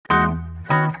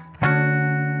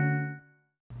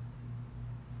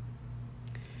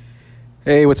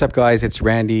Hey, what's up, guys? It's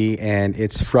Randy, and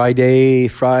it's Friday. Friday.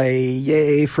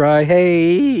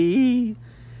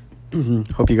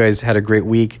 Hope you guys had a great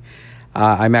week.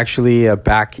 I'm actually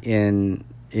back in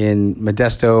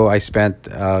Modesto. I spent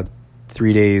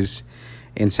 3 days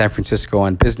in San Francisco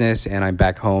on business, and I'm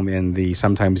back home in the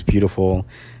sometimes beautiful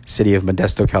city of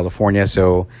Modesto, California.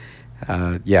 So,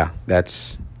 yeah, that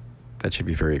should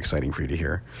be very exciting for you to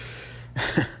hear.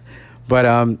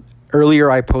 But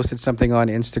earlier, I posted something on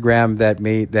Instagram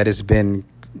that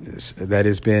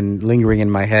has been lingering in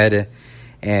my head,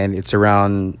 and it's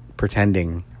around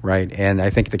pretending, right? And I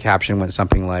think the caption went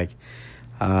something like,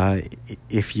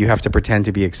 "If you have to pretend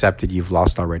to be accepted, you've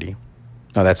lost already."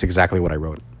 No, that's exactly what I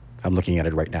wrote. I'm looking at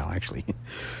it right now, actually.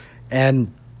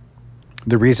 And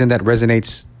the reason that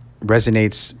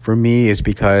resonates for me is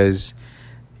because,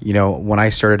 when I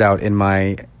started out in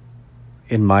my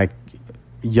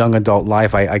young adult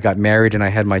life, I got married and I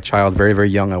had my child very, very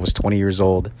young. I was 20 years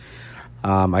old.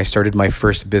 I started my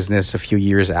first business a few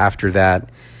years after that,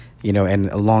 and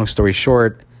a long story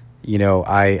short,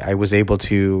 I was able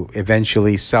to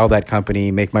eventually sell that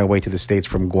company, make my way to the States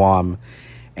from Guam.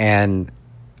 And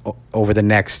over the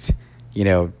next,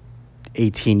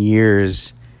 18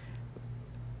 years,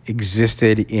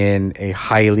 existed in a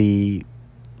highly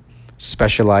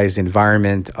specialized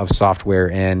environment of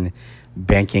software and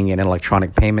banking and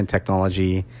electronic payment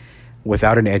technology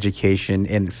without an education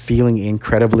and feeling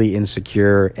incredibly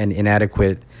insecure and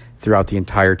inadequate throughout the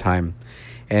entire time.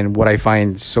 And what I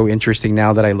find so interesting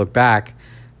now that I look back,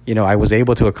 I was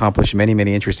able to accomplish many,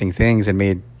 many interesting things and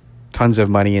made tons of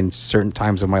money in certain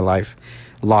times of my life,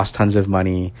 lost tons of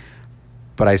money,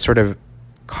 but I sort of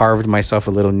carved myself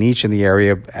a little niche in the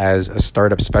area as a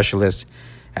startup specialist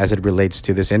as it relates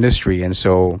to this industry. And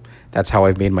so that's how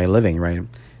I've made my living, right?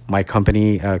 My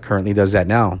company currently does that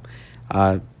now.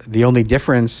 The only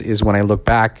difference is when I look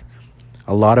back,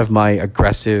 a lot of my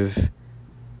aggressive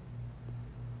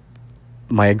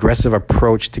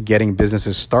approach to getting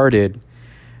businesses started,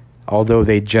 although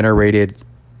they generated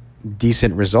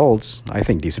decent results, I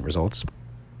think decent results,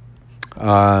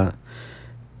 were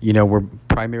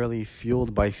primarily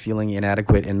fueled by feeling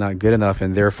inadequate and not good enough.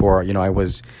 And therefore, I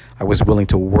was willing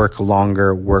to work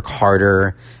longer, work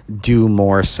harder, do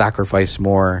more, sacrifice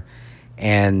more.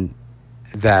 And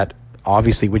that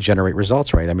obviously would generate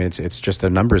results, right? I mean, it's just a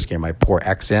numbers game. I pour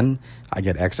X in, I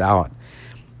get X out.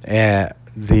 And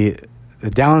the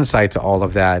downside to all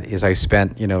of that is I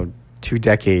spent, 2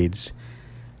 decades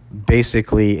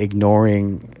basically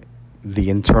ignoring the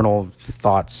internal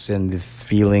thoughts and the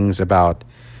feelings about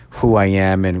who I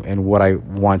am and what I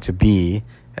want to be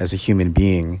as a human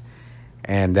being.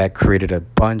 And that created a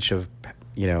bunch of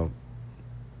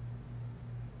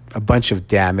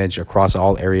damage across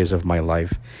all areas of my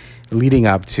life, leading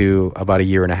up to about a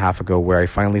year and a half ago where I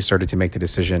finally started to make the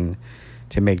decision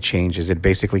to make changes. It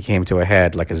basically came to a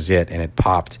head like a zit, and it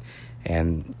popped,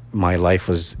 and my life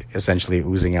was essentially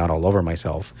oozing out all over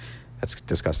myself. That's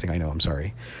disgusting, I know, I'm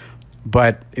sorry.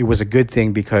 But it was a good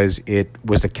thing because it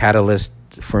was a catalyst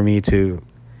for me to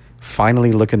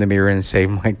finally look in the mirror and say,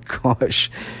 my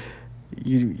gosh,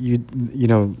 you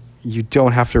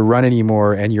don't have to run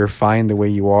anymore, and you're fine the way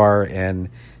you are. And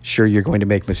sure, you're going to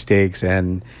make mistakes,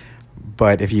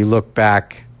 but if you look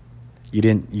back, you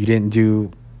didn't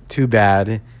do too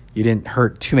bad. You didn't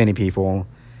hurt too many people,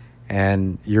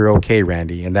 and you're okay,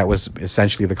 Randy. And that was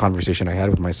essentially the conversation I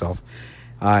had with myself.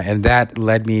 And that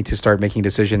led me to start making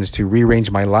decisions to rearrange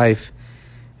my life,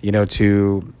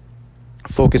 to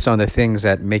focus on the things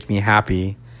that make me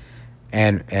happy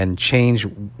and change,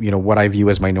 what I view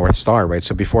as my North Star, right?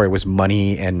 So before it was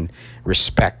money and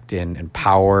respect and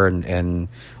power and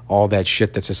all that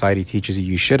shit that society teaches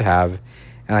you should have.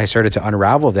 And I started to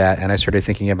unravel that, and I started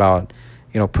thinking about,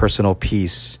 personal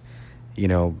peace,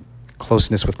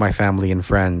 closeness with my family and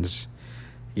friends,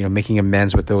 making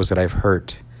amends with those that I've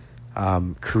hurt,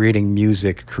 creating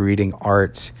music, creating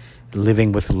art,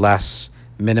 living with less,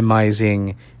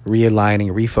 minimizing,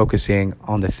 realigning, refocusing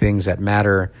on the things that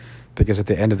matter. Because at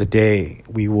the end of the day,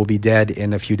 we will be dead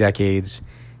in a few decades,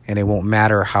 and it won't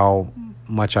matter how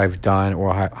much I've done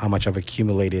or how much I've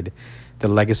accumulated. The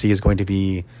legacy is going to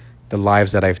be the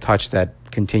lives that I've touched that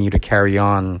continue to carry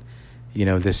on,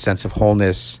 this sense of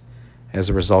wholeness as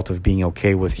a result of being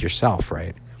okay with yourself,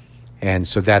 right? And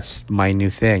so that's my new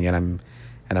thing, and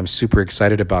I'm super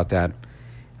excited about that.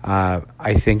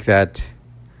 I think that,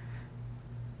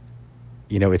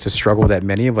 it's a struggle that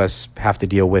many of us have to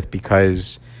deal with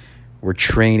because we're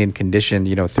trained and conditioned,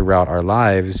 throughout our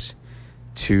lives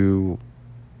to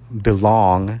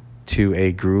belong to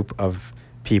a group of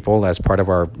people as part of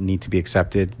our need to be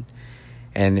accepted.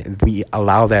 and we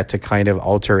allow that to kind of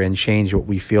alter and change what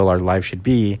we feel our life should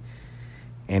be,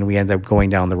 and we end up going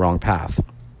down the wrong path.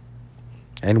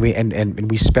 And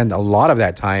we spend a lot of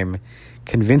that time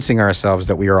convincing ourselves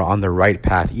that we are on the right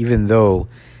path, even though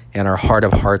in our heart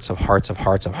of hearts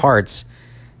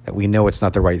that we know it's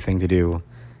not the right thing to do.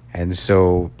 And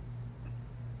so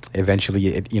eventually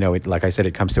it like I said,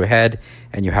 it comes to a head,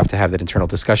 and you have to have that internal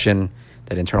discussion,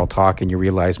 that internal talk, and you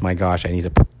realize, my gosh, I need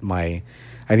to put my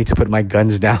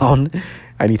guns down.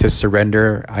 I need to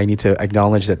surrender. I need to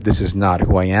acknowledge that this is not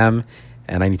who I am,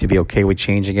 and I need to be okay with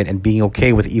changing it, and being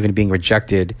okay with even being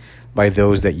rejected by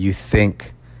those that you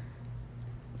think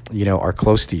are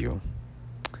close to you.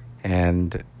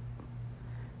 And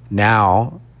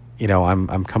now,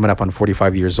 I'm coming up on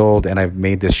 45 years old, and I've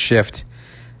made this shift.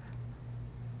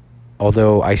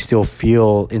 Although I still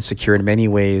feel insecure in many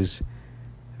ways,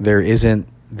 there isn't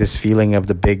this feeling of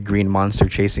the big green monster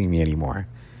chasing me anymore,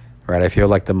 right? I feel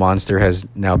like the monster has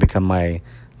now become my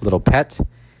little pet,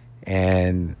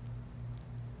 and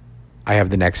I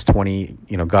have the next 20,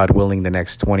 God willing, the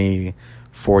next 20,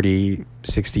 40,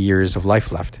 60 years of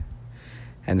life left.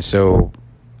 And so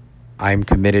I'm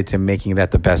committed to making that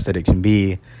the best that it can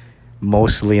be,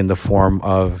 mostly in the form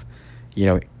of,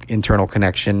 internal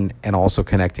connection, and also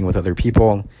connecting with other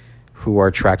people who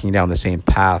are tracking down the same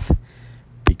path,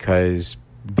 because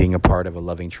being a part of a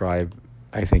loving tribe,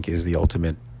 I think, is the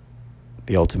ultimate.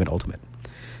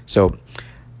 So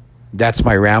that's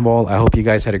my ramble. I hope you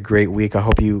guys had a great week. I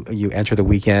hope you enter the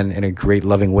weekend in a great,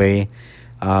 loving way.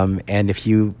 And if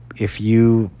you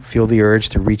feel the urge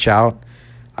to reach out,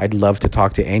 I'd love to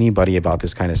talk to anybody about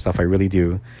this kind of stuff. I really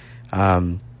do.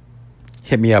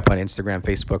 Hit me up on Instagram,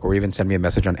 Facebook, or even send me a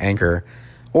message on Anchor,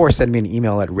 or send me an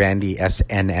email at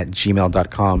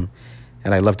randysn@gmail.com.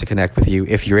 And I'd love to connect with you.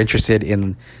 If you're interested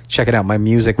in checking out my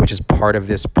music, which is part of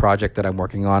this project that I'm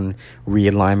working on,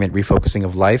 realignment, refocusing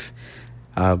of life,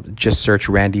 just search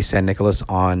Randy San Nicolas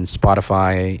on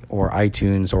Spotify or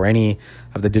iTunes or any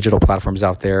of the digital platforms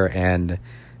out there. And,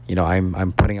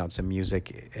 I'm putting out some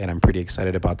music, and I'm pretty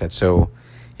excited about that. So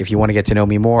if you want to get to know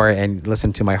me more and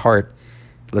listen to my heart,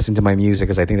 listen to my music,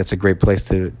 because I think that's a great place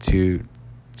to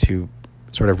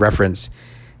sort of reference.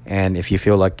 And if you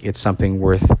feel like it's something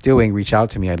worth doing, reach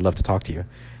out to me. I'd love to talk to you.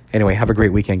 Anyway, have a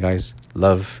great weekend, guys.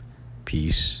 Love.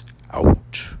 Peace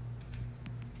out.